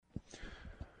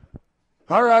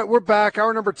All right, we're back.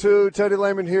 Hour number 2. Teddy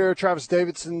Lehman here. Travis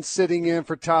Davidson sitting in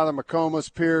for Tyler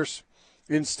McComas. Pierce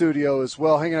in studio as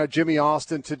well. Hanging out with Jimmy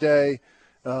Austin today.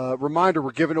 Reminder,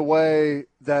 we're giving away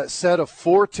that set of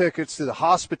 4 tickets to the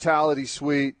hospitality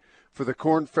suite for the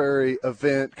Korn Ferry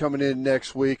event coming in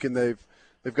next week. And they've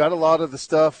got a lot of the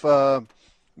stuff.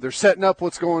 They're setting up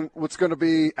what's going to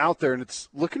be out there, and it's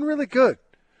looking really good.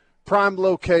 Prime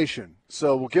location.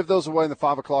 So we'll give those away in the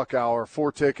 5 o'clock hour.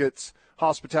 4 tickets.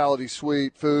 Hospitality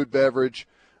suite, food, beverage,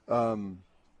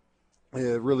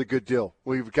 really good deal.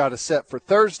 We've got a set for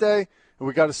Thursday, and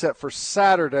we got a set for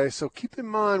Saturday. So keep in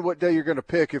mind what day you're going to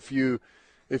pick if you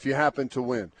happen to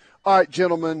win. All right,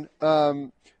 gentlemen,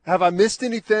 have I missed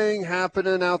anything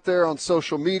happening out there on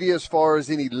social media as far as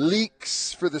any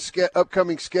leaks for the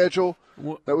upcoming schedule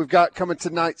that we've got coming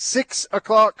tonight? 6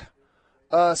 o'clock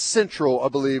Central, I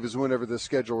believe, is whenever the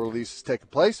schedule release is taking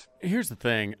place. Here's the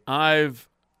thing. I've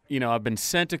been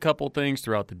sent a couple things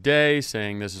throughout the day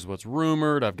saying this is what's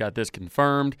rumored. I've got this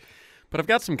confirmed. But I've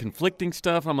got some conflicting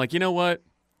stuff. I'm like, you know what?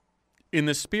 In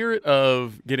the spirit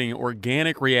of getting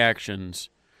organic reactions,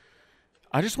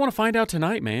 I just want to find out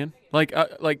tonight, man. Like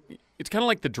it's kind of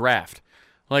like the draft.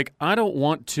 Like I don't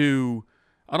want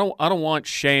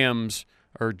Shams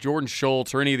or Jordan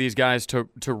Schultz or any of these guys to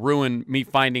ruin me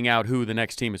finding out who the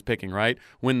next team is picking, right?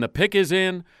 When the pick is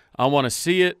in, I want to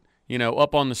see it,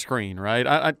 up on the screen, right?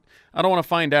 I don't want to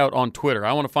find out on Twitter.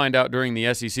 I want to find out during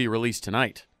the SEC release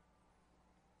tonight.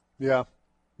 Yeah.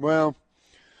 Well,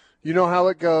 you know how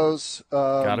it goes.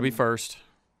 Got to be first.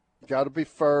 Got to be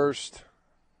first.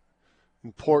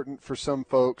 Important for some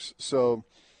folks. So,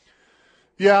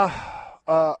 yeah,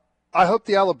 I hope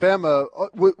the Alabama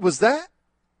was that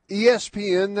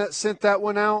ESPN that sent that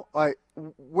one out?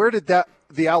 Where did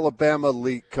the Alabama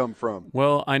leak come from?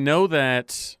 Well, I know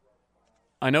that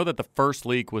the first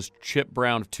leak was Chip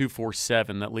Brown of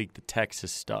 247 that leaked the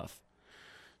Texas stuff.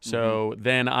 So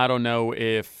then I don't know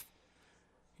if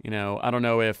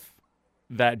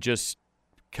that just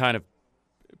kind of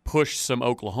pushed some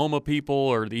Oklahoma people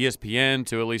or the ESPN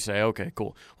to at least say, okay,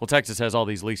 cool. Well, Texas has all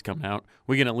these leaks coming out.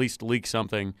 We can at least leak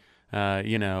something,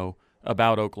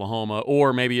 about Oklahoma.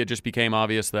 Or maybe it just became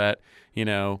obvious that,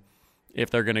 if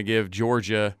they're going to give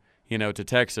Georgia to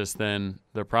Texas, then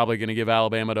they're probably going to give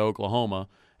Alabama to Oklahoma,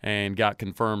 and got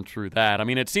confirmed through that. I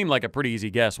mean, it seemed like a pretty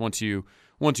easy guess once you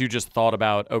just thought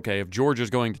about, okay, if Georgia's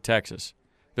going to Texas,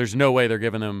 there's no way they're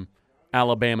giving them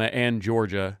Alabama and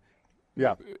Georgia.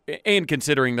 Yeah. And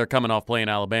considering they're coming off playing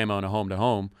Alabama in a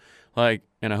home-to-home, like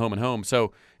in a home-and-home.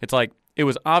 So it's like it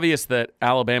was obvious that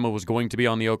Alabama was going to be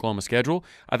on the Oklahoma schedule.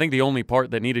 I think the only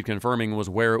part that needed confirming was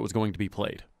where it was going to be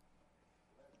played.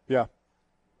 Yeah.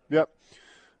 Yep.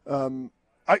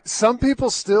 Some people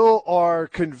still are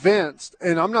convinced,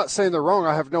 and I'm not saying they're wrong,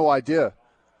 I have no idea,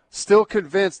 still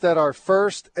convinced that our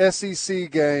first SEC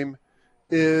game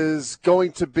is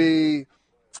going to be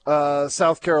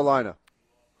South Carolina.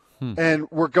 And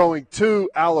we're going to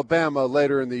Alabama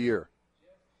later in the year.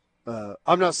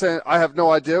 I'm not saying – I have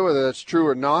no idea whether that's true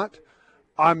or not.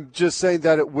 I'm just saying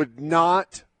that it would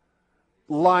not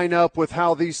line up with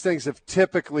how these things have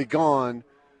typically gone.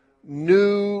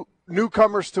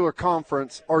 Newcomers to a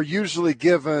conference are usually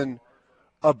given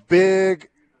a big,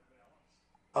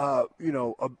 a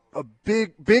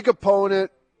big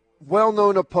opponent,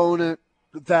 well-known opponent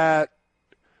that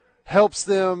helps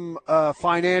them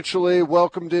financially,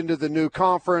 welcomed into the new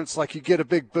conference. Like you get a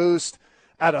big boost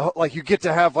you get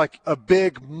to have like a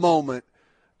big moment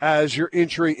as your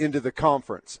entry into the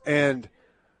conference. And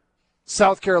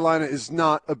South Carolina is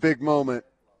not a big moment.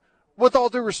 With all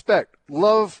due respect,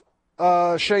 love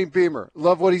Shane Beamer.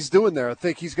 Love what he's doing there. I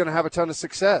think he's going to have a ton of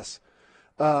success.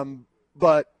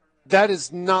 But that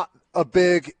is not a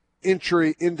big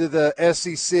entry into the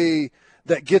SEC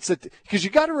that gets it. Because you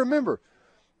got to remember,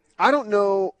 I don't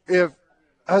know if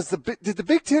did the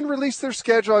Big Ten release their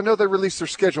schedule? I know they released their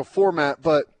schedule format,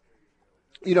 but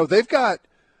they've got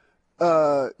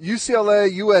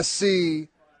UCLA, USC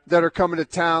that are coming to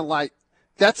town. Like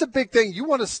that's a big thing. You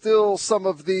want to steal some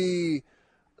of the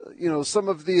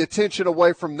attention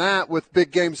away from that with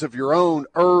big games of your own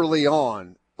early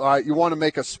on. All right, you want to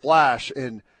make a splash,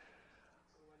 and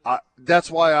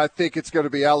that's why I think it's going to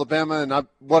be Alabama. And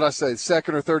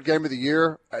second or third game of the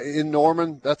year in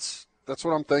Norman. That's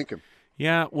what I'm thinking.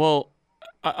 Yeah, well,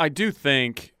 I do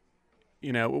think,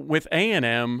 with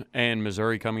A&M and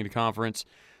Missouri coming to conference,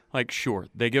 like, sure,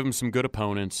 they give them some good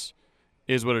opponents,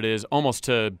 is what it is, almost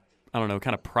to, I don't know,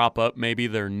 kind of prop up maybe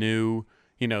their new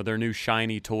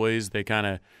shiny toys. They kind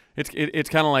of, it's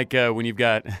kind of like when you've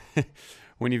got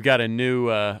when you've got a new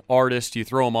artist, you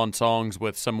throw them on songs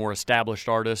with some more established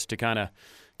artists to kind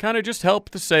kind of just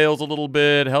help the sales a little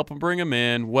bit, help them bring them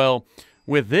in. Well,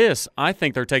 with this, I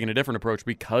think they're taking a different approach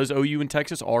because OU and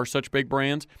Texas are such big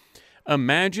brands.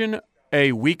 Imagine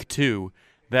a week 2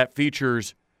 that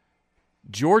features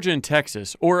Georgia and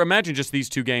Texas, or imagine just these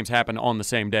two games happen on the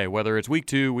same day, whether it's week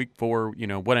 2, week 4,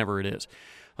 whatever it is.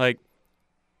 Like,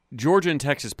 Georgia and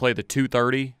Texas play the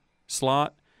 2:30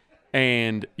 slot,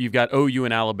 and you've got OU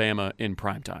and Alabama in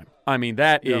primetime. I mean,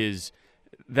 that is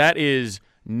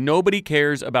nobody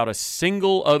cares about a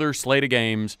single other slate of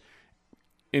games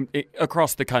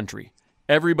across the country.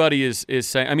 Everybody is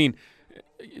saying.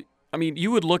 I mean,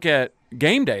 you would look at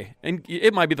game day, and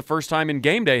it might be the first time in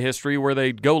game day history where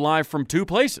they go live from 2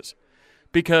 places,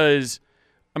 because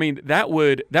I mean that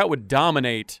would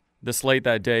dominate the slate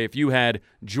that day if you had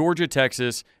Georgia,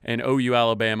 Texas, and OU,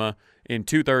 Alabama in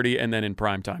 2:30 and then in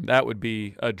primetime. That would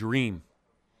be a dream.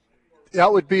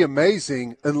 That would be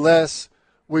amazing unless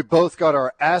we both got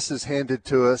our asses handed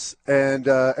to us and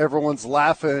everyone's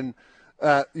laughing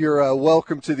at your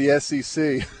welcome to the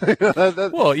SEC.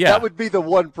 Well, yeah. That would be the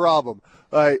one problem.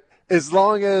 As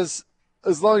long as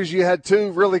you had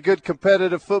 2 really good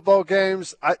competitive football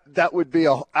games, that would be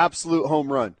an absolute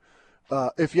home run.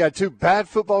 If you had 2 bad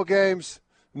football games,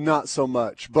 not so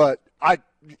much. But I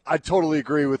totally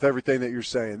agree with everything that you're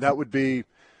saying. That would be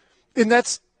 – and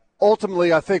that's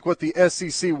ultimately, I think, what the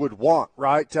SEC would want,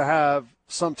 right, to have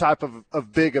some type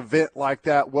of big event like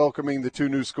that welcoming the 2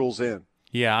 new schools in.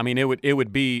 Yeah, I mean, it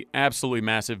would be absolutely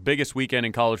massive. Biggest weekend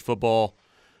in college football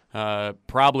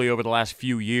probably over the last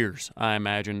few years, I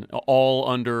imagine, all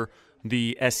under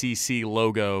the SEC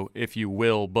logo, if you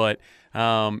will. But,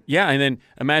 and then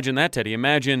imagine that, Teddy.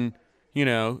 Imagine,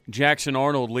 Jackson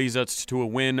Arnold leads us to a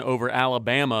win over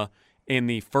Alabama in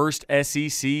the first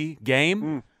SEC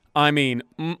game. I mean,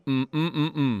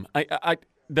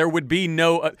 there'd be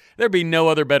no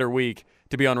other better week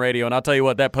to be on radio. And I'll tell you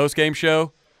what, that post-game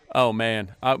show, oh,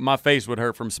 man, my face would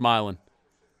hurt from smiling.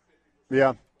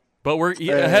 Yeah. But we're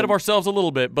ahead of ourselves a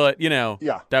little bit, but,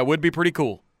 that would be pretty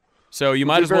cool. So you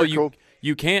might as well –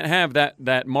 you can't have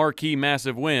that marquee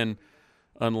massive win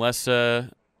unless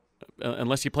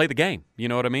you play the game. You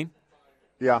know what I mean?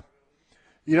 Yeah.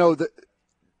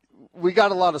 We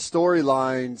got a lot of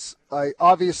storylines.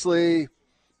 Obviously,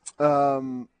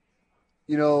 we're going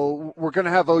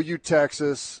to have OU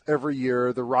Texas every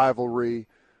year, the rivalry.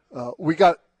 We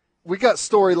got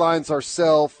storylines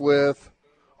ourselves with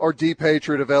our deep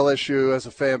hatred of LSU as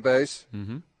a fan base,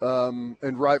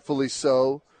 and rightfully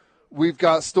so. We've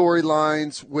got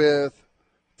storylines with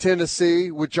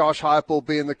Tennessee, with Josh Heupel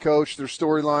being the coach. There's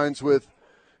storylines with,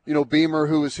 Beamer,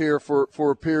 who was here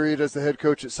for a period as the head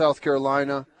coach at South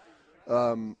Carolina.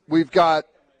 We've got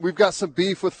some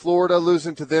beef with Florida,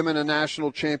 losing to them in a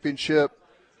national championship.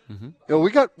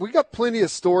 We got plenty of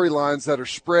storylines that are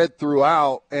spread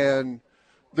throughout, and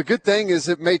the good thing is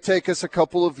it may take us a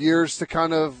couple of years to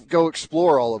kind of go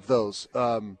explore all of those.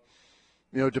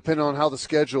 Depending on how the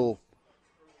schedule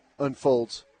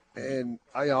unfolds. And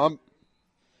I don't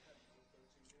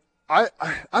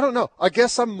know. I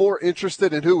guess I'm more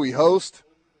interested in who we host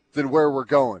than where we're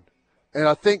going. And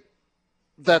I think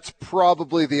that's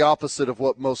probably the opposite of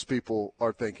what most people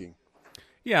are thinking.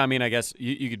 Yeah, I mean, I guess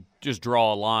you could just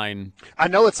draw a line. I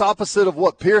know it's opposite of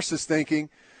what Pierce is thinking.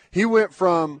 He went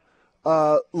from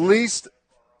least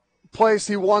place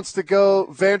he wants to go,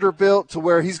 Vanderbilt, to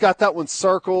where he's got that one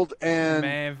circled. And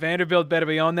man, Vanderbilt better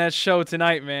be on that show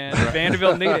tonight, man.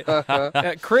 Vanderbilt need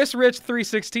it. Chris Rich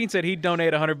 316 said he'd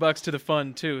donate $100 to the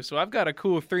fund too. So I've got a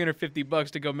cool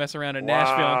 $350 to go mess around in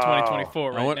Nashville in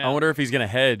 2024 now. I wonder if he's going to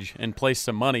hedge and place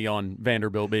some money on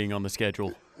Vanderbilt being on the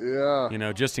schedule.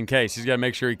 Yeah. Just in case. He's got to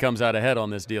make sure he comes out ahead on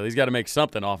this deal. He's got to make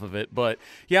something off of it. But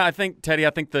yeah, I think, Teddy,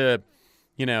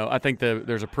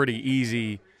 there's a pretty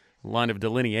easy line of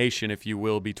delineation, if you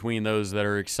will, between those that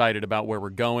are excited about where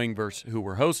we're going versus who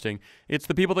we're hosting. It's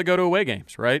the people that go to away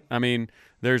games, right? I mean,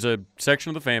 there's a section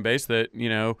of the fan base that,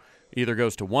 either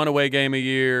goes to one away game a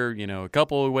year, a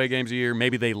couple away games a year.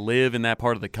 Maybe they live in that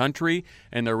part of the country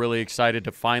and they're really excited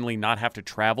to finally not have to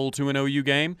travel to an OU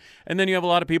game. And then you have a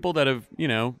lot of people that have,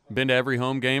 been to every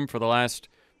home game for the last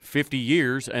 50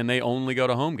 years and they only go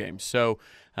to home games. So,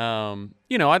 I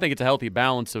think it's a healthy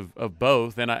balance of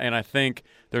both, and I think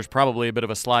there's probably a bit of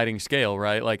a sliding scale,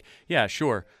 right? Like, yeah,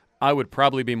 sure, I would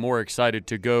probably be more excited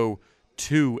to go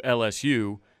to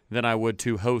LSU than I would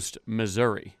to host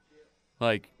Missouri.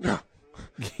 Like,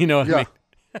 you know what I mean?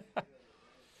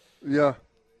 Yeah.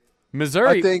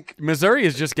 Missouri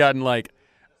has just gotten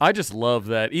I just love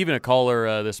that. Even a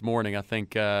caller this morning, I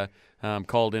think,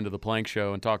 called into the Plank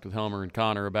Show and talked with Helmer and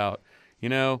Connor about,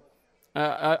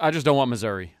 I just don't want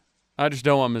Missouri. I just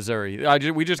don't want Missouri.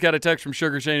 We just got a text from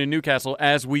Sugar Shane in Newcastle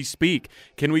as we speak.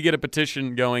 Can we get a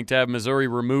petition going to have Missouri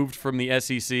removed from the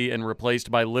SEC and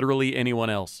replaced by literally anyone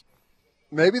else?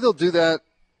 Maybe they'll do that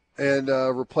and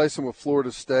replace them with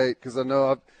Florida State, because I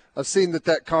know I've seen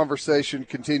that conversation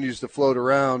continues to float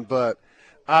around, but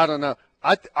I don't know.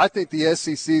 I think the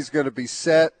SEC is going to be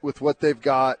set with what they've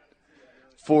got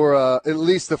for at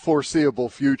least the foreseeable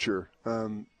future.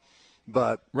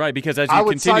 But right, because as you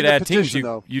continue to add teams,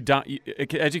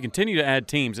 as you continue to add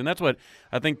teams, and that's what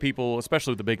I think people,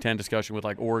 especially with the Big Ten discussion with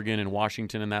like Oregon and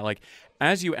Washington and that, like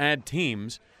as you add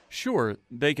teams, sure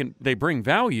they bring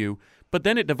value, but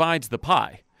then it divides the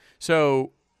pie.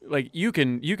 So like you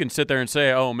can sit there and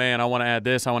say, oh man, I want to add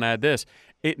this, I want to add this.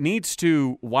 It needs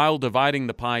to, while dividing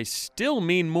the pie, still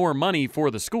mean more money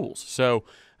for the schools. So,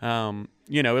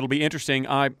 it'll be interesting.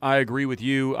 I agree with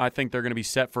you. I think they're going to be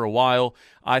set for a while.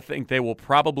 I think they will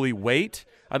probably wait.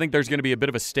 I think there's going to be a bit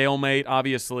of a stalemate.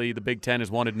 Obviously, the Big Ten has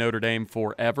wanted Notre Dame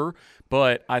forever,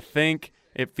 but I think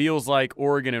it feels like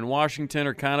Oregon and Washington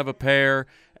are kind of a pair.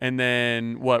 And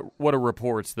then what are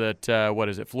reports that,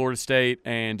 Florida State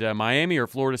and Miami, or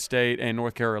Florida State and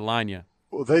North Carolina?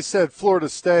 Well, they said Florida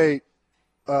State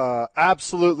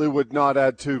absolutely would not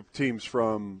add two teams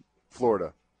from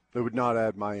Florida. They would not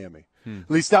add Miami.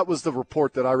 At least that was the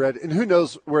report that I read. And who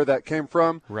knows where that came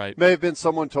from. Right. May have been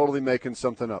someone totally making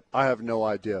something up. I have no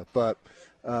idea. But,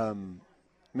 I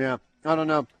don't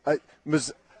know.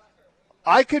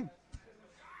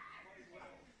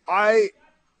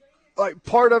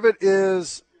 Part of it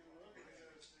is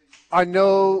I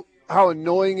know how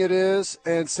annoying it is,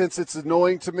 and since it's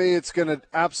annoying to me, it's going to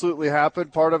absolutely happen.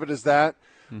 Part of it is that.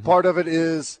 Mm-hmm. Part of it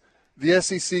is the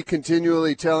SEC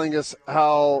continually telling us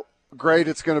how great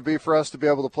it's going to be for us to be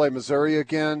able to play Missouri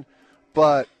again.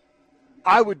 But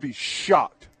I would be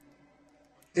shocked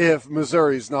if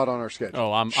Missouri is not on our schedule.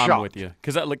 Oh, I'm with you.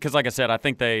 Because like I said, I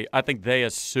think they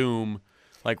assume,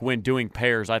 like when doing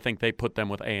pairs, I think they put them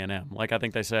with A&M. Like I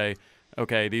think they say,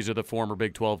 okay, these are the former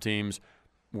Big 12 teams.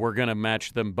 We're going to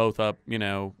match them both up,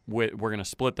 we're going to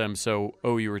split them so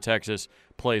OU or Texas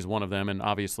plays one of them, and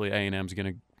obviously A&M's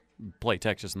going to play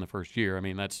Texas in the first year. I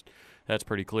mean, that's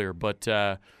pretty clear. But,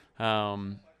 I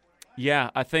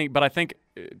think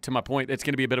to my point, it's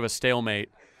going to be a bit of a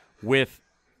stalemate with,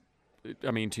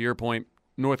 to your point,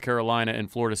 North Carolina and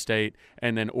Florida State,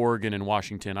 and then Oregon and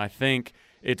Washington. I think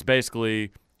it's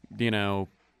basically,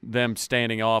 them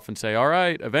standing off and say, all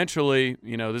right, eventually,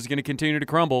 this is going to continue to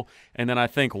crumble. And then I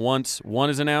think once one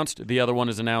is announced, the other one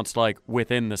is announced like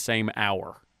within the same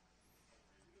hour.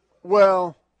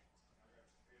 Well,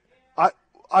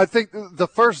 I think the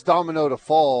first domino to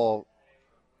fall,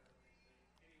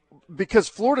 because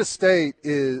Florida State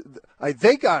is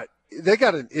they got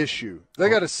an issue. They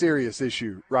got a serious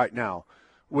issue right now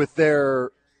with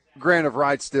their grant of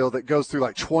rights deal that goes through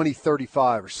like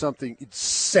 2035 or something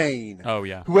insane. Oh,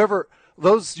 yeah. Whoever –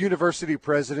 those university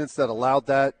presidents that allowed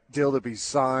that deal to be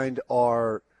signed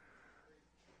are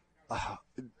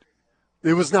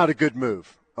it was not a good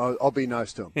move. I'll be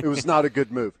nice to them. It was not a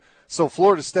good move. So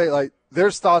Florida State, like,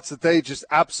 there's thoughts that they just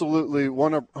absolutely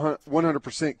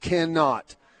 100%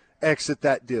 cannot exit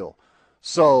that deal.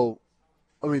 So,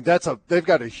 they've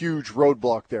got a huge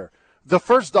roadblock there. The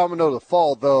first domino to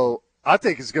fall, though, I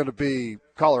think is going to be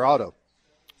Colorado.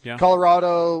 Yeah.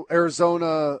 Colorado,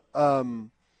 Arizona.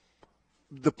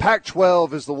 The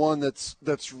Pac-12 is the one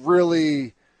that's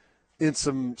really in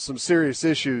some serious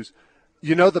issues.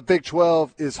 The Big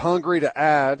 12 is hungry to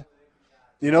add.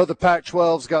 The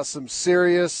Pac-12's got some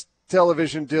serious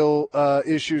television deal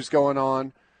issues going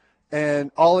on,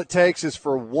 and all it takes is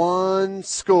for one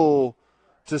school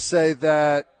to say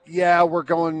that, yeah, we're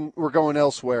going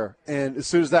elsewhere. And as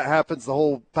soon as that happens, the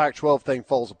whole Pac-12 thing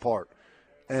falls apart.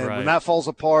 And right. When that falls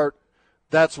apart,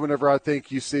 that's whenever I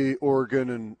think you see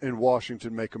Oregon and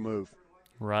Washington make a move.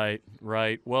 Right.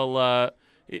 Well,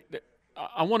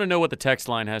 I want to know what the text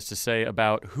line has to say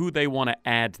about who they want to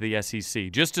add to the SEC.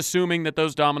 Just assuming that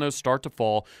those dominoes start to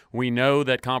fall, we know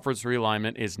that conference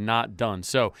realignment is not done.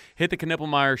 So hit the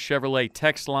Knippelmeyer Chevrolet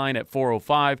text line at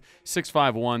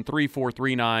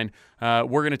 405-651-3439.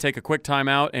 We're going to take a quick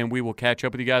timeout, and we will catch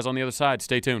up with you guys on the other side.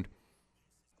 Stay tuned.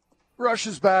 Rush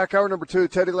is back. Hour number 2.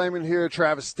 Teddy Lehman here.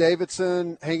 Travis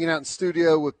Davidson hanging out in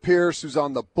studio with Pierce, who's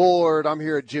on the board. I'm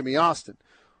here at Jimmy Austin.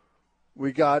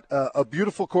 We got a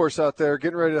beautiful course out there,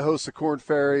 getting ready to host the Korn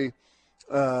Ferry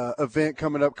event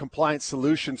coming up, Compliance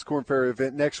Solutions Korn Ferry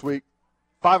event next week,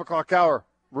 5 o'clock hour.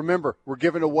 Remember, we're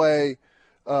giving away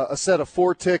a set of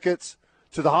 4 tickets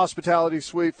to the hospitality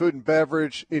suite, food and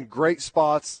beverage in great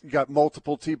spots. You got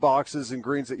multiple tee boxes and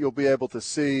greens that you'll be able to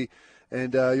see,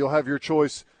 and you'll have your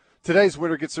choice today's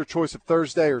winner gets their choice of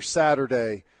Thursday or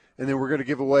Saturday, and then we're going to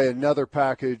give away another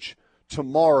package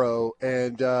tomorrow,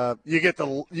 and you get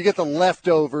the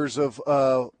leftovers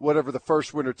of whatever the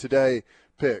first winner today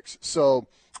picks. So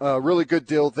really good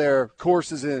deal there.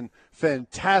 Course is in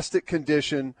fantastic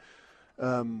condition.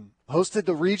 Hosted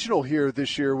the regional here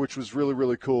this year, which was really,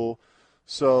 really cool.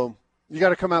 So you got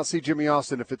to come out and see Jimmy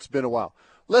Austin if it's been a while.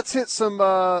 Let's hit some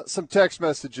text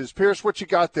messages. Pierce, what you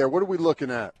got there? What are we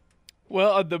looking at?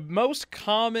 Well, the most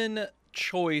common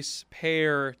choice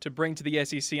pair to bring to the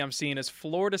SEC I'm seeing is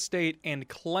Florida State and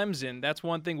Clemson. That's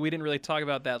one thing we didn't really talk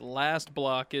about that last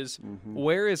block is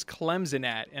where is Clemson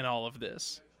at in all of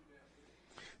this?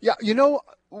 Yeah,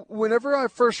 whenever I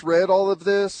first read all of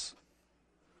this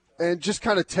and just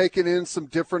kind of taken in some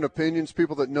different opinions,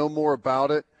 people that know more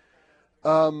about it,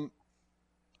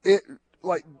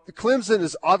 Clemson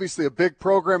is obviously a big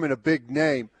program and a big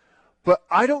name, but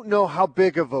I don't know how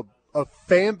big of a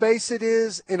fan base it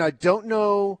is, and I don't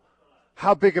know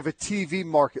how big of a TV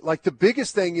market. Like, the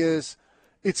biggest thing is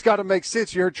it's got to make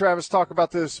sense. You heard Travis talk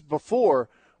about this before.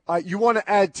 You want to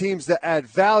add teams that add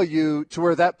value to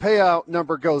where that payout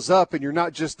number goes up, and you're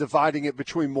not just dividing it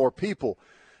between more people.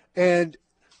 And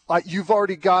you've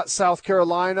already got South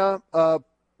Carolina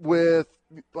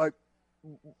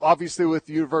obviously with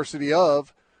the University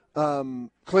of.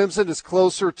 Clemson is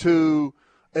closer to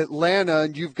Atlanta,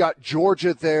 and you've got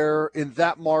Georgia there in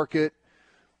that market.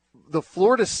 The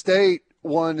Florida State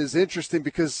one is interesting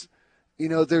because,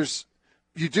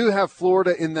 you do have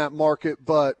Florida in that market,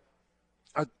 but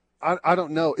I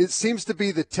don't know. It seems to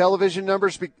be the television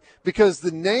numbers because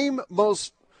the name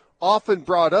most often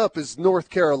brought up is North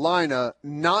Carolina,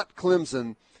 not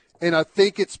Clemson, and I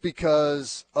think it's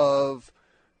because of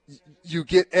you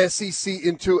get SEC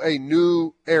into a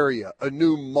new area, a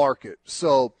new market.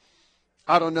 So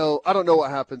I don't know what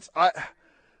happens.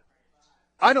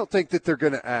 I don't think that they're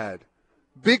going to add.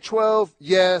 Big 12,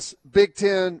 yes. Big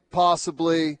 10,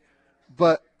 possibly.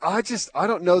 But I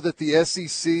don't know that the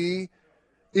SEC,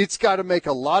 it's got to make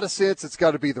a lot of sense. It's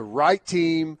got to be the right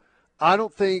team. I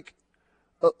don't think,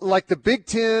 like the Big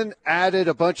 10 added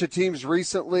a bunch of teams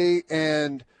recently,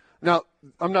 and now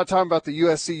I'm not talking about the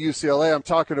USC, UCLA. I'm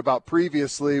talking about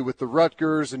previously with the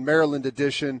Rutgers and Maryland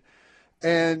edition.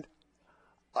 And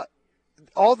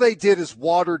all they did is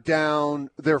water down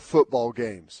their football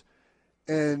games.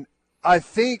 And I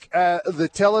think the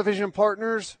television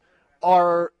partners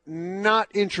are not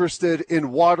interested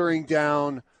in watering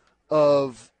down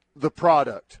of the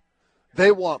product.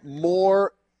 They want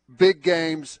more big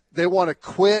games. They want to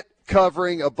quit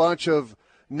covering a bunch of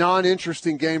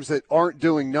non-interesting games that aren't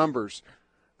doing numbers.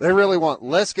 They really want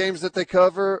less games that they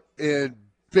cover and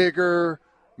bigger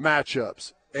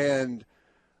matchups. And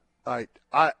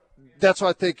that's why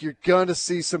I think you're going to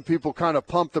see some people kind of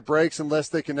pump the brakes unless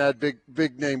they can add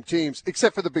big name teams,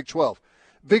 except for the Big 12.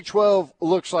 Big 12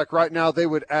 looks like right now they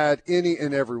would add any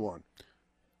and everyone.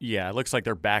 Yeah, it looks like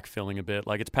they're backfilling a bit.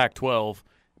 Like it's Pac-12,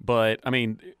 but, I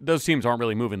mean, those teams aren't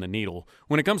really moving the needle.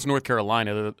 When it comes to North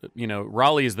Carolina,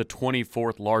 Raleigh is the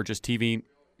 24th largest TV,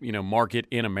 market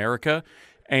in America.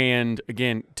 And,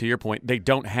 again, to your point, they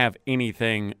don't have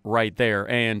anything right there.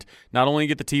 And not only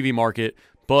get the TV market,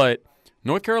 but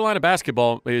North Carolina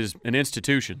basketball is an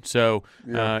institution. So,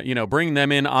 bringing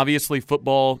them in, obviously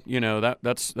football,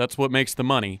 that's what makes the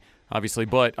money, obviously.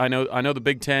 But I know the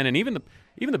Big Ten and even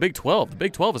the Big 12. The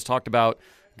Big 12 has talked about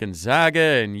Gonzaga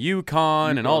and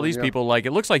UConn and all these people. Like,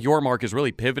 it looks like your mark is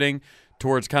really pivoting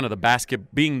towards kind of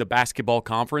being the basketball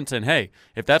conference. And, hey,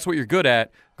 if that's what you're good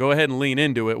at, go ahead and lean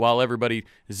into it. While everybody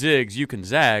zigs, you can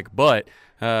zag. But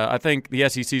I think the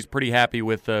SEC is pretty happy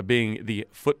with being the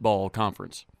football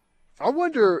conference. I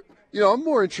wonder, I'm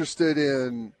more interested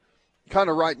in kind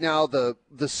of right now the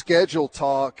schedule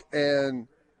talk and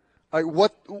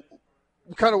what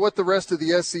the rest of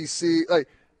the SEC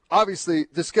obviously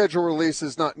the schedule release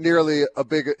is not nearly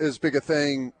as big a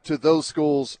thing to those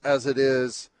schools as it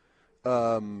is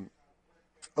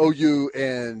OU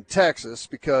and Texas,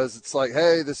 because it's like,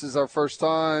 hey, this is our first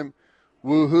time,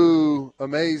 woohoo,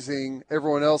 amazing.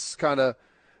 Everyone else kind of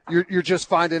you're just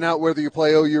finding out whether you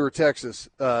play OU or Texas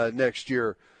next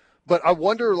year. But I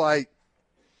wonder,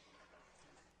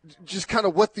 just kind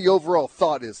of what the overall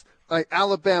thought is. Like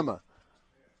Alabama,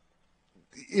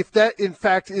 if that in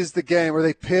fact is the game, are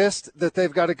they pissed that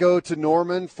they've got to go to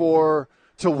Norman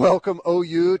to welcome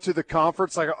OU to the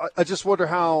conference? Like, I just wonder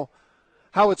how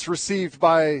it's received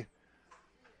by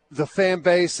the fan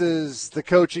bases, the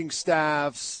coaching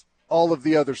staffs, all of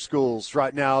the other schools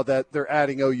right now that they're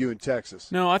adding OU in Texas.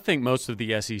 No, I think most of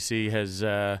the SEC has,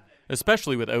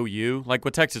 especially with OU, like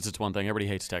with Texas, it's one thing. Everybody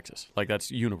hates Texas. Like,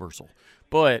 that's universal.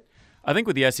 But I think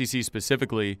with the SEC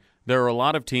specifically, there are a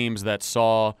lot of teams that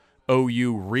saw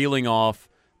OU reeling off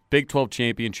Big 12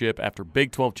 championship after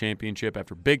Big 12 championship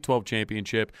after Big 12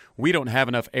 championship. We don't have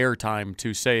enough airtime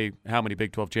to say how many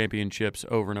Big 12 championships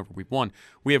over and over we've won.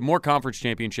 We have more conference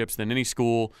championships than any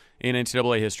school in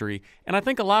NCAA history. And I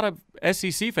think a lot of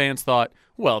SEC fans thought,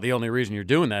 well, the only reason you're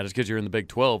doing that is because you're in the Big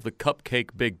 12, the cupcake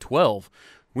Big 12.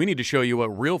 We need to show you what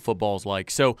real football's like.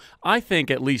 So I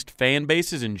think at least fan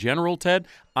bases in general, Ted,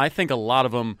 I think a lot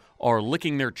of them are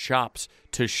licking their chops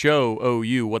to show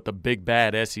OU what the big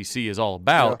bad SEC is all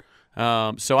about.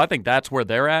 Yeah. So I think that's where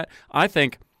they're at. I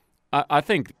think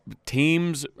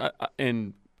teams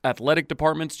and athletic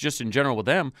departments, just in general with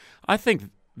them, I think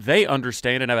they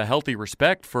understand and have a healthy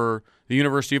respect for the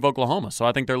University of Oklahoma. So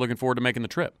I think they're looking forward to making the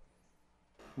trip.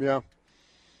 Yeah.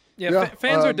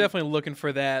 Fans are definitely looking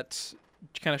for that.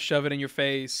 Kind of shove it in your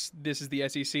face. This is the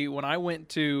SEC. When I went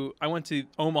to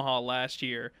Omaha last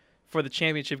year for the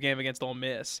championship game against Ole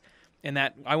Miss, and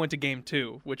that I went to game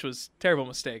 2, which was a terrible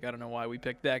mistake. I don't know why we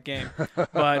picked that game.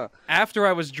 But after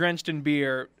I was drenched in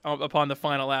beer upon the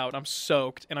final out, I'm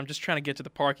soaked, and I'm just trying to get to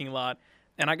the parking lot,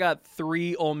 and I got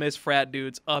 3 Ole Miss frat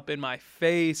dudes up in my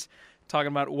face talking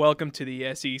about, welcome to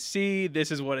the SEC,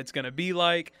 this is what it's going to be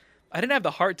like. I didn't have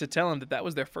the heart to tell them that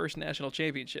was their first national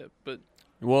championship, but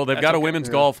well, they've got a women's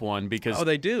golf one because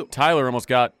they do. Tyler almost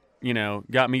got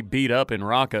me beat up in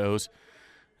Rocco's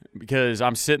because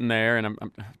I'm sitting there, and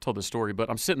I told this story, but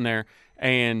I'm sitting there,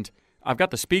 and I've got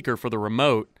the speaker for the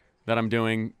remote that I'm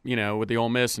doing, with the Ole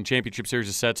Miss and Championship Series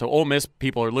is set. So Ole Miss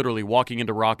people are literally walking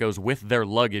into Rocco's with their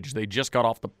luggage. They just got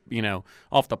off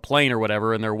the plane or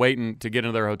whatever, and they're waiting to get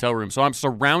into their hotel room. So I'm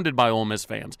surrounded by Ole Miss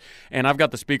fans, and I've got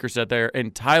the speaker set there,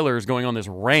 and Tyler is going on this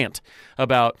rant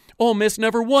about Ole Miss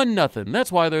never won nothing.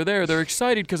 That's why they're there. They're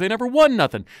excited because they never won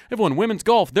nothing. They've won women's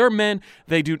golf. They're men.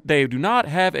 They do not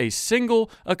have a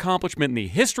single accomplishment in the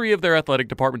history of their athletic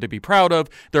department to be proud of.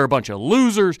 They're a bunch of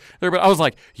losers. I was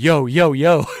like, yo.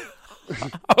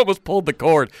 I almost pulled the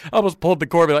cord. Be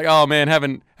like, oh man,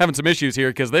 having some issues here,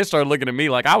 because they started looking at me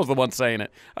like I was the one saying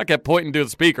it. I kept pointing to the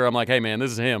speaker. I'm like, hey man,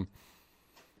 this is him.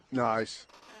 Nice.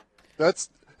 That's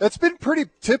been pretty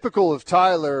typical of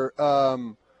Tyler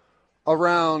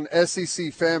around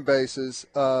SEC fan bases.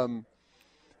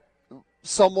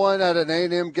 Someone at an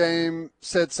A&M game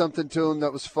said something to him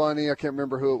that was funny. I can't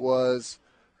remember who it was.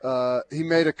 He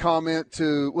made a comment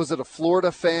to, was it a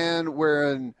Florida fan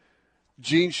wearing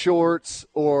jean shorts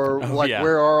or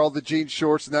where are all the jean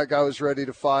shorts, and that guy was ready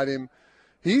to fight him.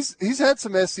 He's had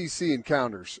some SEC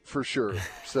encounters for sure,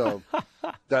 so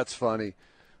that's funny.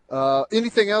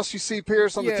 Anything else you see,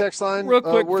 Pierce, on the text line? Real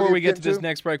quick before we get to this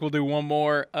next break, we'll do one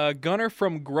more. Gunner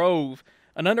from Grove,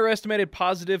 an underestimated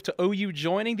positive to OU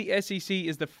joining the SEC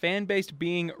is the fan base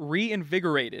being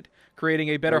reinvigorated, creating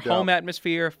a better home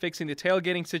atmosphere, fixing the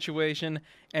tailgating situation,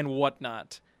 and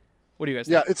whatnot. What do you guys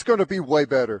think? Yeah, it's going to be way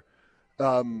better.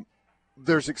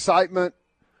 There's excitement.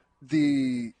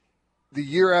 The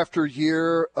year after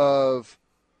year of,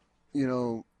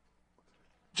 good,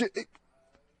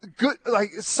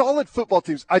 solid football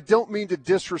teams. I don't mean to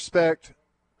disrespect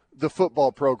the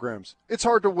football programs. It's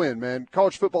hard to win, man.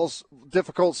 College football's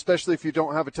difficult, especially if you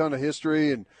don't have a ton of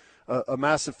history and a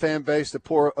massive fan base to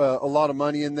pour a lot of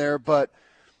money in there. But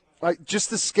just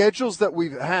the schedules that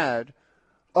we've had,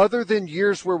 other than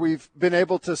years where we've been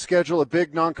able to schedule a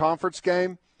big non-conference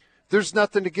game, there's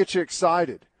nothing to get you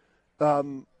excited.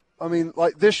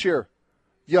 Like this year,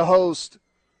 you host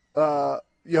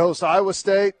Iowa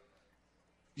State,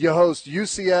 you host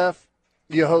UCF,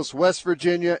 you host West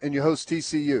Virginia, and you host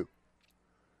TCU.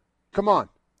 Come on,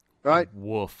 right?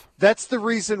 Woof. That's the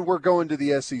reason we're going to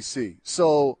the SEC.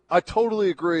 So I totally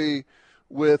agree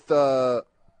with what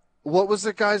was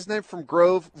the guy's name from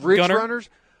Grove? Ridge Runners?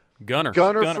 Gunner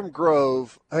from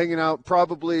Grove, hanging out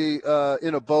probably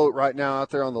in a boat right now out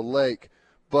there on the lake.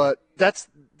 But that's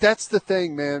the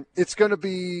thing, man. It's going to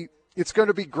be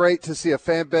great to see a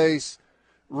fan base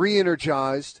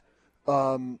re-energized,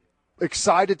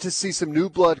 excited to see some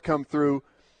new blood come through.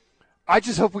 I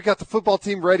just hope we got the football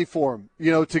team ready for them.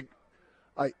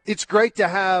 It's great to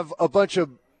have a bunch of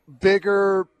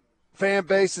bigger fan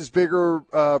bases, bigger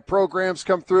programs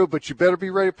come through, but you better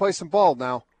be ready to play some ball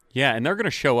now. Yeah, and they're going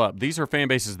to show up. These are fan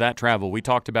bases that travel. We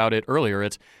talked about it earlier.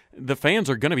 The fans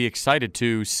are going to be excited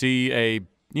to see a,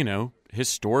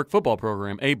 historic football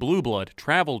program, a blue blood,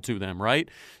 travel to them, right?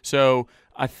 So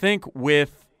I think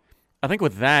with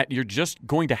that, you're just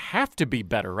going to have to be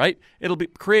better, right? It'll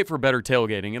create for better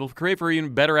tailgating. It'll create for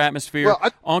even better atmosphere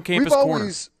on campus corner.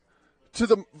 Always,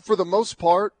 for the most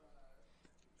part,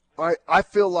 I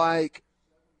feel like,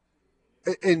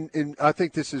 and I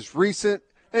think this is recent,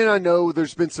 And I know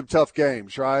there's been some tough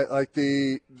games, right? Like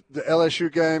the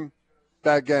LSU game,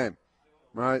 bad game,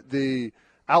 right? The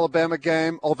Alabama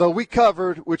game, although we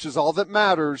covered, which is all that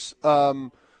matters,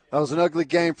 that was an ugly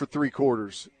game for 3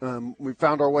 quarters. We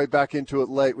found our way back into it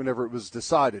late whenever it was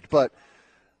decided. But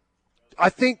I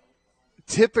think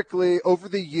typically over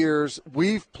the years,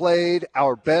 we've played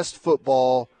our best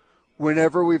football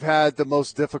whenever we've had the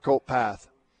most difficult path.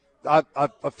 I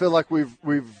feel like we've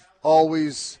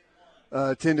always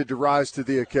tended to rise to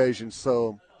the occasion.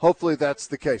 So hopefully that's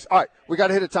the case. All right, we got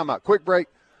to hit a timeout. Quick break.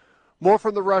 More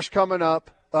from the Rush coming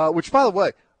up, which, by the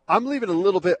way, I'm leaving a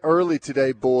little bit early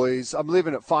today, boys. I'm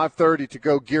leaving at 5:30 to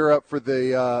go gear up for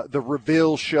the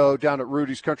reveal show down at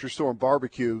Rudy's Country Store and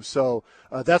Barbecue. So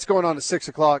that's going on at 6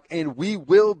 o'clock, and we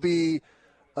will be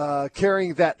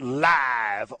carrying that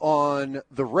live on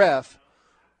the Ref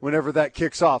whenever that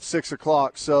kicks off, 6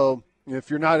 o'clock. So if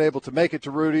you're not able to make it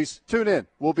to Rudy's, tune in.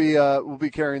 We'll be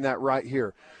carrying that right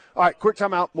here. All right, quick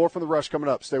timeout. More from the Rush coming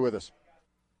up. Stay with us.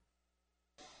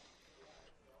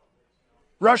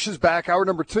 Rush is back. Hour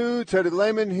number 2. Teddy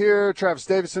Lehman here. Travis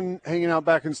Davidson hanging out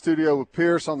back in studio with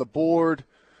Pierce on the board.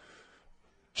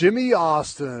 Jimmy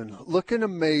Austin looking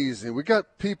amazing. We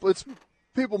got people. It's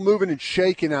people moving and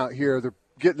shaking out here. They're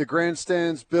getting the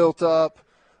grandstands built up.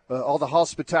 All the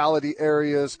hospitality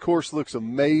areas. Course looks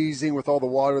amazing with all the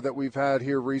water that we've had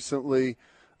here recently.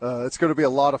 It's going to be a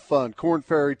lot of fun. Corn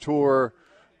Ferry Tour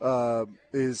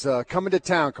is coming to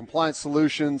town. Compliance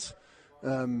Solutions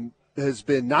has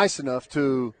been nice enough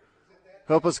to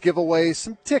help us give away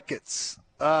some tickets.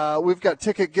 We've got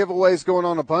ticket giveaways going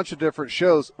on a bunch of different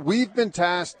shows. We've been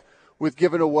tasked with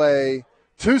giving away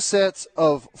 2 sets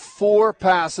of 4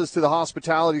 passes to the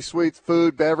hospitality suites,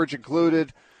 food, beverage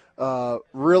included.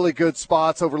 Really good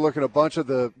spots overlooking a bunch of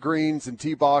the greens and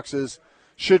tee boxes.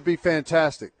 Should be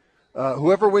fantastic.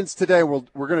 Whoever wins today, we're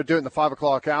going to do it in the 5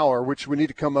 o'clock hour, which we need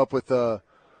to come up with a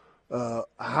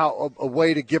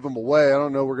way to give them away. I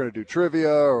don't know. We're going to do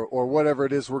trivia or whatever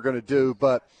it is we're going to do.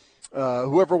 But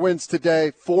whoever wins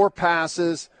today, 4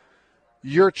 passes,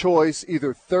 your choice,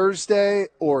 either Thursday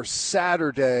or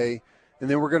Saturday. And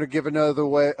then we're going to give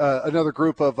another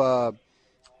group of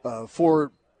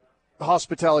 4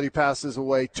 hospitality passes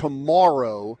away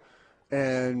tomorrow,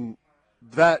 and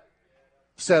that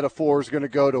set of 4 is going to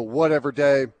go to whatever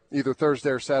day, either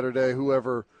Thursday or Saturday,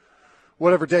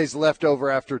 whatever day's left over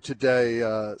after today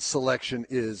selection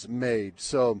is made.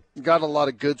 So got a lot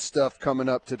of good stuff coming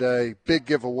up today. Big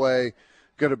giveaway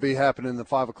going to be happening in the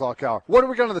 5 o'clock hour. What are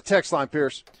we got on the text line,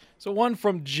 Pierce? So one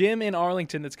from Jim in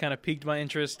Arlington that's kind of piqued my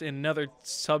interest in another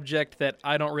subject that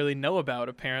I don't really know about,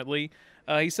 apparently.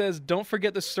 He says, don't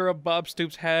forget the stir-up Bob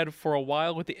Stoops had for a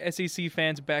while with the SEC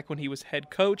fans back when he was head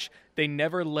coach. They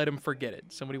never let him forget it.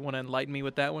 Somebody want to enlighten me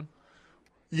with that one?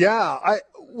 Yeah,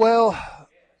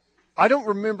 I don't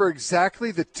remember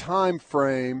exactly the time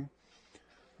frame,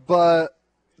 but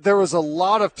there was a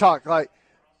lot of talk. Like,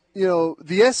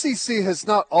 the SEC has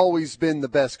not always been the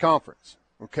best conference,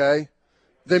 okay?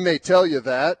 They may tell you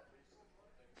that,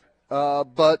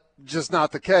 but just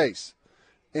not the case.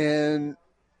 And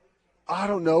I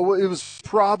don't know. It was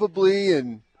probably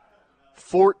in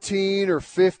 14 or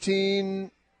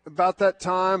 15, about that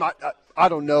time. I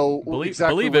don't know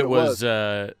exactly believe it was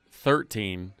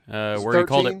 13, where 13? He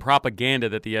called it propaganda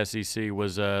that the SEC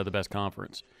was the best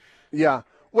conference. Yeah.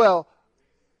 Well,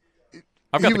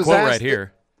 I've got the quote right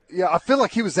here. Yeah, I feel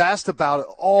like he was asked about it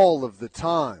all of the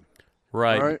time.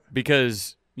 Right.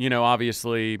 Because,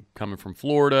 obviously coming from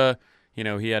Florida,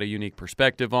 he had a unique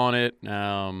perspective on it.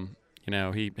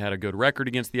 He had a good record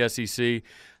against the SEC.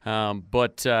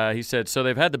 But he said, so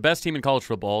they've had the best team in college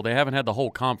football. They haven't had the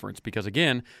whole conference because,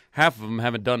 again, half of them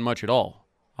haven't done much at all.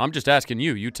 I'm just asking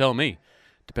you. You tell me.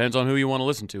 Depends on who you want to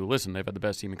listen to. Listen, they've had the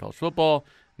best team in college football,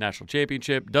 national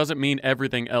championship. Doesn't mean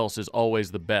everything else is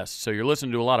always the best. So you're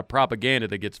listening to a lot of propaganda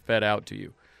that gets fed out to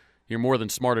you. You're more than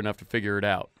smart enough to figure it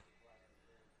out.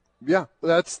 Yeah,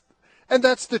 that's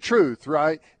the truth,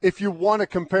 right? If you want to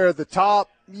compare the top,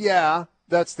 yeah,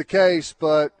 that's the case,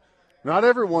 but not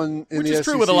everyone in the SEC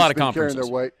true with a lot of carrying conferences.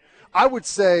 their weight. I would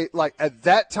say, like, at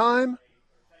that time,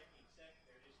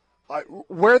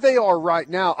 where they are right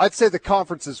now, I'd say the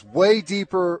conference is way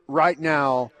deeper right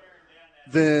now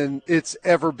than it's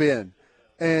ever been.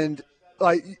 And,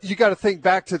 like, you got to think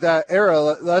back to that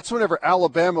era. That's whenever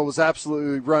Alabama was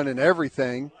absolutely running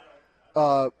everything.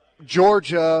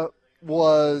 Georgia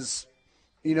was,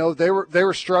 they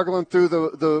were struggling through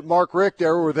the Mark Richt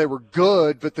era where they were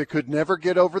good, but they could never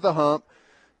get over the hump.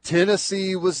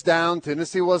 Tennessee was down.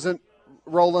 Tennessee wasn't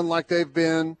rolling like they've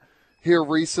been here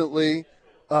recently.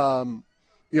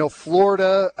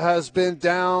 Florida has been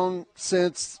down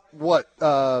since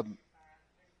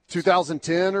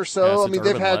 2010 or so. Yeah, I mean,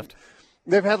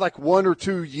 they've had like 1 or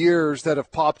 2 years that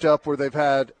have popped up where they've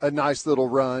had a nice little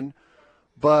run.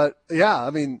 But, yeah, I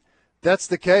mean, that's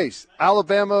the case.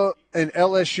 Alabama and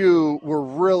LSU were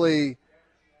really,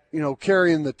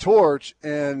 carrying the torch,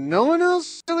 and no one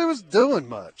else really was doing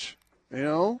much.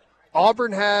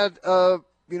 Auburn had,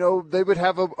 they would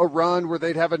have a run where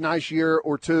they'd have a nice year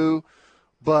or two.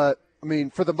 But, I mean,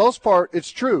 for the most part, it's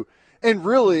true. And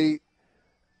really,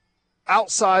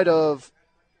 outside of,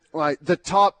 like, the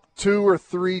top 2 or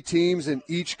 3 teams in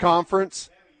each conference,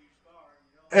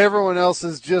 everyone else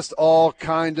is just all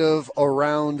kind of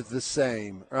around the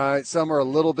same, right? Some are a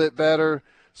little bit better,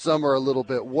 some are a little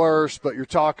bit worse, but you're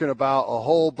talking about a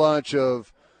whole bunch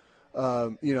of,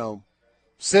 6-6,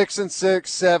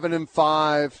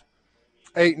 7-5,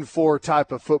 8-4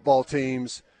 type of football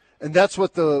teams, and that's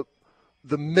what the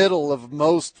middle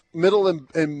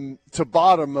and to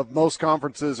bottom of most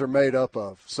conferences are made up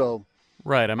of. So,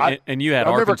 right. I mean, and you had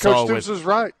I remember Arkansas Coach Stoops was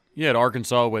right. You had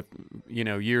Arkansas with,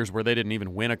 years where they didn't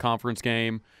even win a conference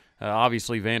game.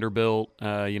 Obviously, Vanderbilt,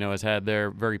 has had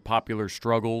their very popular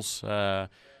struggles. But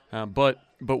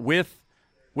with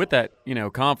that,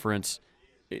 conference,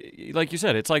 like you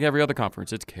said, it's like every other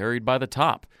conference. It's carried by the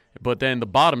top. But then the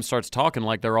bottom starts talking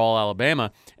like they're all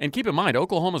Alabama. And keep in mind,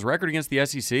 Oklahoma's record against the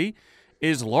SEC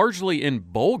is largely in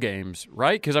bowl games,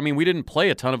 right? Because, I mean, we didn't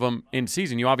play a ton of them in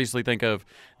season. You obviously think of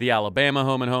the Alabama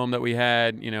home and home that we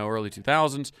had, early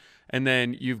 2000s. And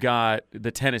then you've got the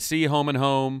Tennessee home and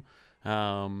home.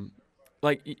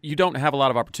 You don't have a lot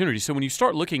of opportunities. So when you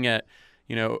start looking at,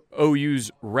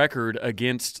 OU's record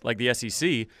against, like, the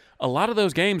SEC, a lot of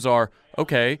those games are,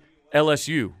 okay,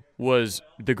 LSU was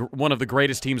one of the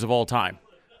greatest teams of all time,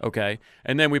 okay?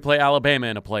 And then we play Alabama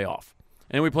in a playoff.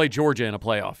 And then we play Georgia in a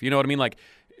playoff. You know what I mean? Like,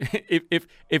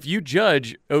 if you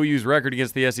judge OU's record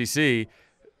against the SEC,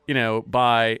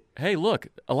 by, hey, look,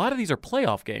 a lot of these are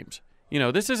playoff games.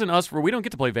 This isn't us where we don't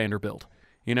get to play Vanderbilt.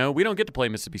 We don't get to play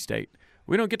Mississippi State.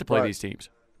 We don't get to play these teams.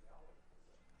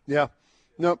 Yeah.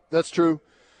 Nope, that's true.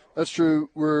 That's true.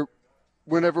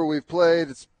 Whenever we've played,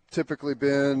 it's typically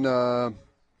been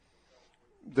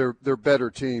they're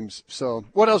better teams. So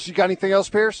what else? You got anything else,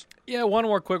 Pierce? Yeah, one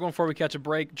more quick one before we catch a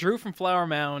break. Drew from Flower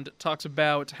Mound talks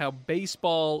about how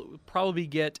baseball will probably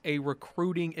get a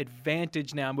recruiting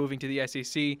advantage now moving to the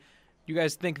SEC. You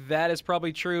guys think that is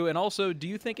probably true? And also, do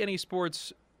you think any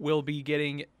sports will be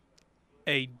getting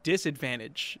a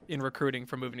disadvantage in recruiting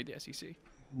from moving to the SEC?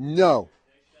 No,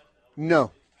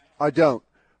 I don't.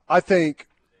 I think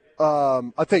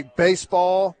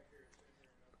baseball.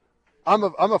 I'm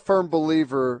a firm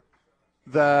believer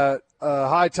that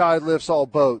high tide lifts all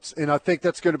boats, and I think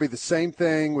that's going to be the same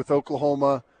thing with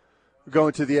Oklahoma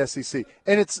going to the SEC.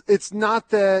 And it's not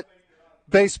that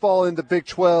baseball in the Big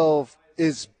 12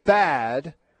 is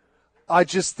bad. I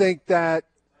just think that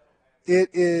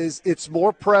it's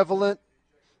more prevalent.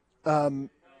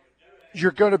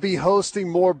 You're going to be hosting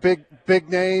more big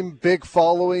name, big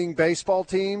following baseball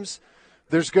teams.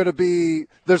 There's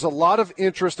a lot of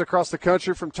interest across the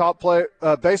country from top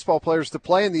baseball players to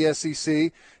play in the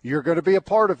SEC. You're going to be a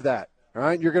part of that,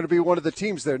 right? You're going to be one of the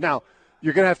teams there. Now,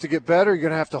 you're going to have to get better. You're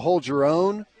going to have to hold your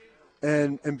own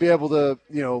and be able to,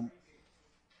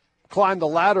 climb the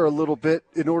ladder a little bit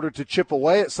in order to chip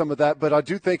away at some of that. But I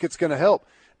do think it's going to help.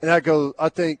 And I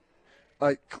think,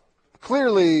 like,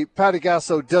 clearly Patty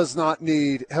Gasso does not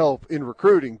need help in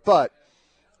recruiting, but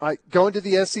going to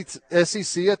the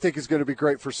SEC, I think, is going to be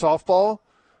great for softball,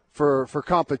 for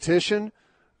competition.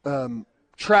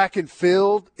 Track and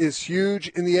field is huge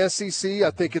in the SEC.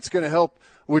 I think it's going to help,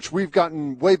 which we've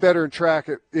gotten way better in track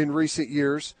in recent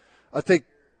years. I think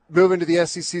moving to the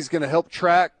SEC is going to help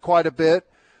track quite a bit.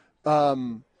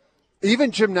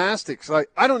 Even gymnastics.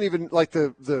 I don't even like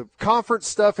the conference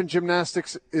stuff in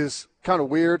gymnastics is kind of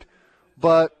weird,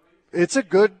 but it's a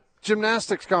good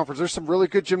gymnastics conference. There's some really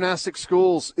good gymnastics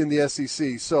schools in the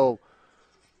SEC. So,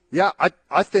 yeah,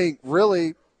 I think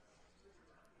really,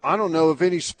 I don't know of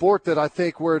any sport that I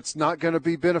think where it's not going to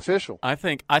be beneficial. I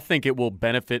think it will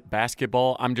benefit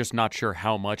basketball. I'm just not sure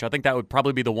how much. I think that would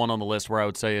probably be the one on the list where I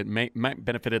would say it might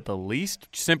benefit it the least,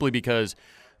 simply because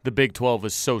the Big 12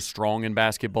 is so strong in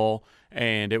basketball.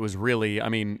 And it was really, I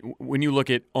mean, when you look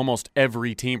at almost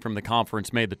every team from the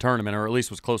conference made the tournament, or at least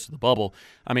was close to the bubble,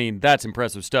 I mean, that's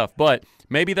impressive stuff. But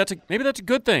maybe that's a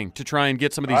good thing to try and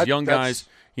get some of these young guys, up.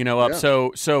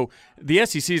 Yeah. So the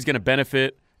SEC is going to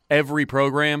benefit every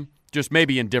program, just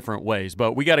maybe in different ways.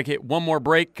 But we got to get one more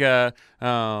break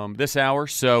this hour.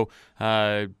 So,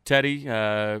 Teddy,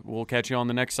 we'll catch you on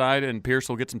the next side, and Pierce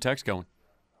will get some text going.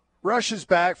 Rush is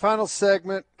back. Final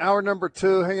segment, hour number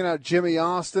 2, hanging out at Jimmy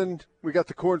Austin. We got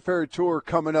the Corn Ferry Tour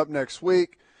coming up next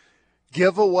week.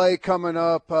 Giveaway coming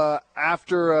up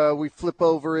after we flip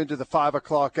over into the 5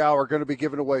 o'clock hour. Going to be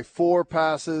giving away 4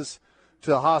 passes to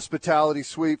the hospitality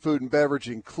suite, food and beverage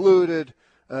included.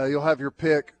 You'll have your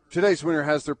pick. Today's winner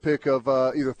has their pick of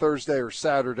either Thursday or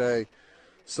Saturday.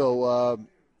 So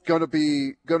going to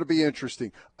be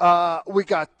interesting. We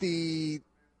got the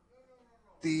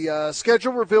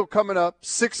schedule reveal coming up,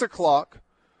 6 o'clock.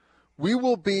 We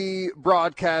will be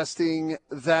broadcasting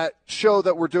that show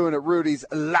that we're doing at Rudy's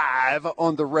live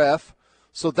on the Ref.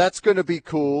 So that's going to be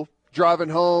cool. Driving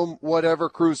home, whatever,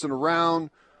 cruising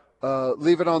around,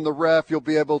 leave it on the Ref. You'll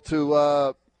be able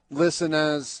to listen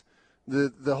as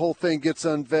the whole thing gets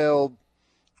unveiled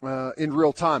in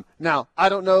real time. Now, I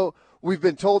don't know. We've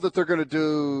been told that they're going to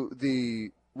do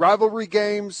the rivalry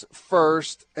games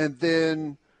first, and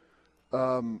then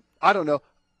I don't know.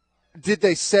 Did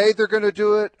they say they're going to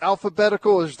do it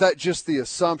alphabetical, or is that just the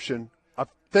assumption? I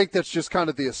think that's just kind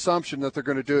of the assumption that they're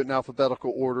going to do it in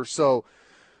alphabetical order. So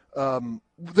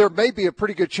there may be a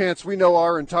pretty good chance we know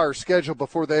our entire schedule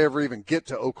before they ever even get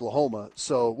to Oklahoma.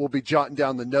 So we'll be jotting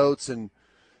down the notes and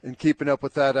keeping up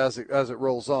with that as it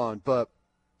rolls on. But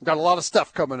we've got a lot of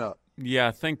stuff coming up. Yeah,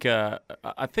 I think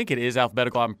it is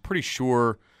alphabetical. I'm pretty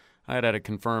sure I had it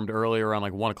confirmed earlier around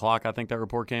like 1 o'clock. I think that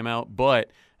report came out.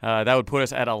 But that would put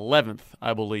us at 11th,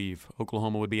 I believe.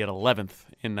 Oklahoma would be at 11th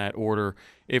in that order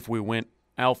if we went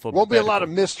alphabetical. Won't be a lot of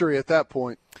mystery at that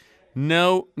point.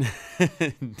 No,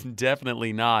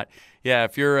 definitely not. Yeah,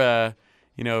 if you're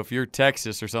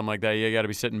Texas or something like that, you got to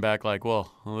be sitting back like,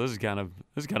 well, this is kind of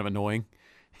annoying.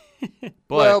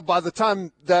 Well, by the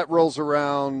time that rolls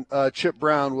around, Chip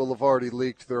Brown will have already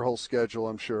leaked their whole schedule,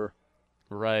 I'm sure.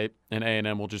 Right, and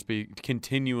A&M will just be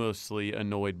continuously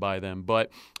annoyed by them.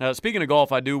 But speaking of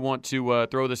golf, I do want to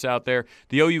throw this out there.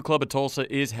 The OU Club of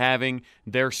Tulsa is having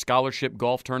their scholarship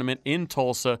golf tournament in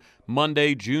Tulsa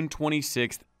Monday, June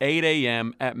 26th, 8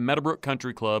 a.m. at Meadowbrook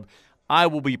Country Club. I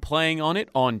will be playing on it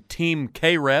on Team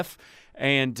KREF,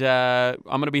 and I'm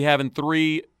going to be having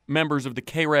 3 members of the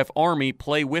KREF Army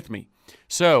play with me.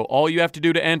 So all you have to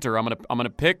do to enter, I'm going to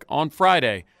pick on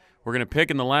Friday. We're going to pick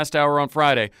in the last hour on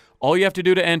Friday. All you have to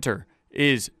do to enter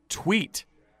is tweet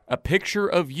a picture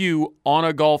of you on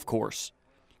a golf course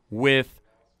with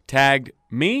tagged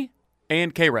me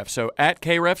and KREF. So at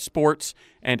KREF Sports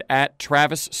and at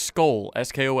Travis Skoll,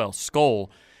 S-K-O-L, Skoll,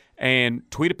 and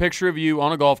tweet a picture of you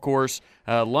on a golf course.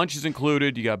 Lunch is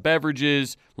included. You got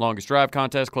beverages, longest drive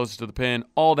contest, closest to the pin,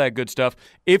 all that good stuff.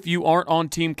 If you aren't on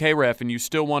Team KREF and you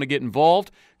still want to get involved,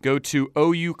 go to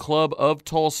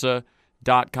OUClubOfTulsa.com.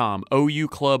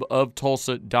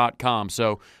 OUClubOfTulsa.com.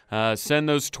 So send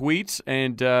those tweets,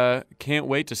 and can't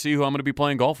wait to see who I'm going to be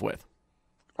playing golf with.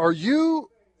 Are you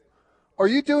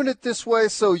doing it this way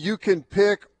so you can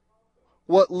pick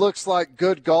what looks like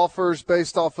good golfers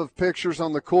based off of pictures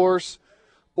on the course,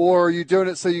 or are you doing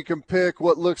it so you can pick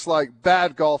what looks like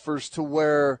bad golfers to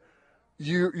where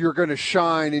you're going to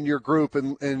shine in your group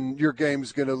and your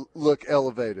game's going to look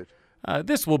elevated?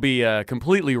 This will be a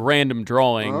completely random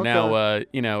drawing. Okay. Now,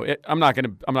 I'm not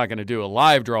gonna do a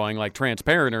live drawing like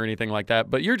transparent or anything like that.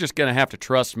 But you're just gonna have to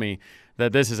trust me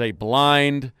that this is a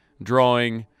blind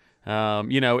drawing.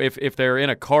 If they're in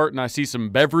a cart and I see some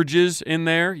beverages in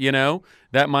there,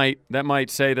 that might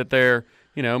say that they're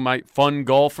my fun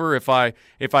golfer. If I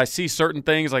see certain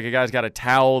things like a guy's got a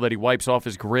towel that he wipes off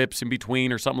his grips in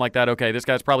between or something like that, okay, this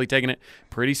guy's probably taking it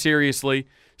pretty seriously.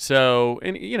 So,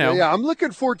 Yeah, I'm looking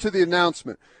forward to the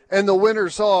announcement. And the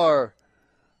winners are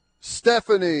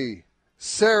Stephanie,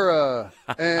 Sarah,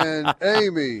 and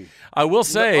Amy. I will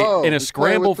say, in a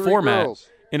scramble format, girls.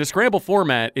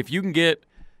 if you can get,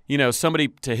 somebody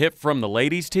to hit from the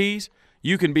ladies' tees,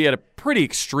 you can be at a pretty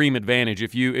extreme advantage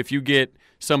if you get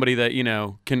somebody that,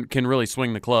 can really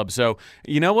swing the club. So,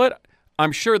 you know what?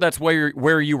 I'm sure that's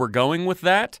where you were going with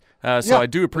that. I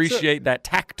do appreciate that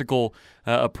tactical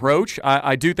approach.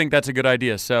 I do think that's a good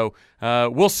idea. So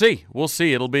we'll see.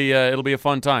 It'll be a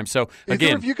fun time. So again,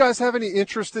 either of you guys have any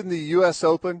interest in the U.S.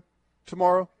 Open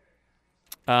tomorrow?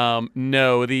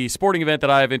 No. The sporting event that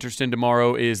I have interest in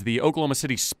tomorrow is the Oklahoma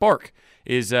City Spark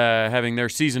is having their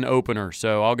season opener.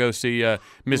 So I'll go see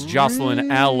Miss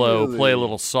Jocelyn Allo play a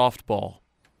little softball.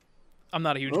 I'm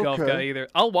not a huge golf guy either.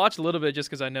 I'll watch a little bit just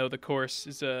because I know the course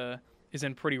is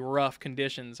in pretty rough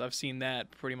conditions. I've seen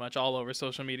that pretty much all over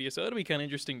social media, so it'll be kind of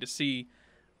interesting to see,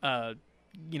 pro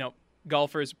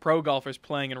golfers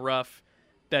playing in rough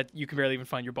that you can barely even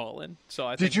find your ball in. So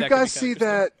I think did you guys see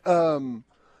that?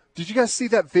 Did you guys see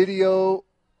that video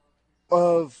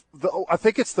of I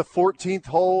think it's the 14th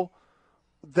hole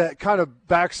that kind of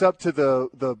backs up to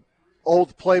the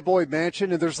old Playboy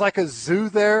Mansion, and there's like a zoo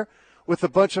there with a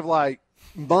bunch of like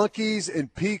monkeys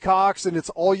and peacocks, and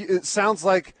it sounds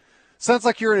like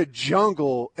you're in a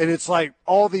jungle, and it's like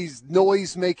all these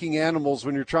noise-making animals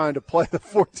when you're trying to play the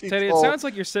 14th Teddy, it hole. sounds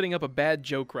like you're setting up a bad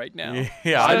joke right now. Yeah,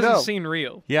 it I know. doesn't seem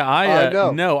real. Yeah, I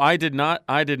know. No, I did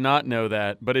not know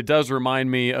that, but it does remind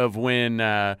me of when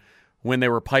they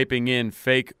were piping in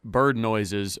fake bird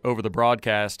noises over the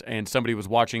broadcast, and somebody was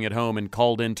watching at home and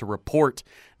called in to report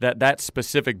that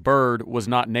specific bird was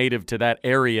not native to that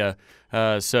area,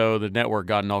 so the network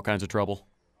got in all kinds of trouble.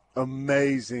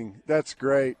 Amazing. That's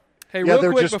great. Hey, Yeah, real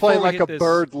they're quick just before playing we like hit a this,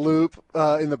 bird loop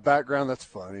in the background. That's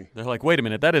funny. They're like, wait a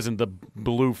minute, that isn't the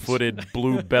blue-footed,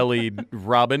 blue-bellied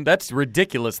robin. That's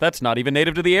ridiculous. That's not even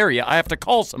native to the area. I have to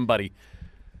call somebody.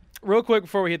 Real quick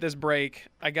before we hit this break,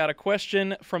 I got a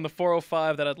question from the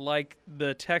 405 that I'd like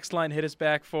the text line hit us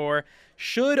back for.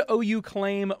 Should OU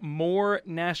claim more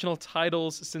national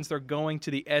titles since they're going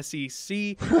to the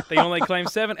SEC? They only claim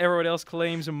 7. Everyone else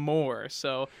claims more.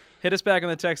 So hit us back on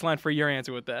the text line for your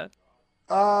answer with that.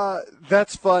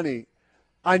 That's funny.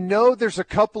 I know there's a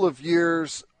couple of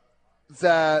years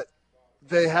that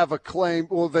they have a claim.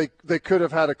 Well, they could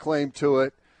have had a claim to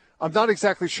it. I'm not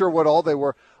exactly sure what all they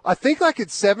were. I think like in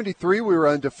 73 we were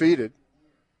undefeated.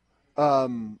 I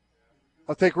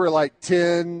think we were like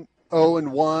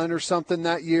 10-0-1 or something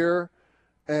that year,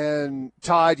 and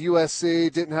tied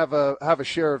USC. Didn't have a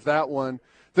share of that one.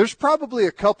 There's probably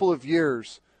a couple of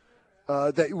years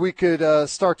that we could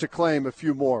start to claim a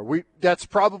few more. That's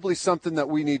probably something that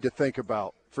we need to think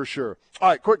about for sure. All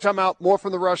right, quick timeout. More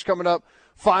from The Rush coming up.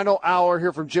 Final hour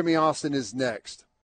here from Jimmy Austin is next.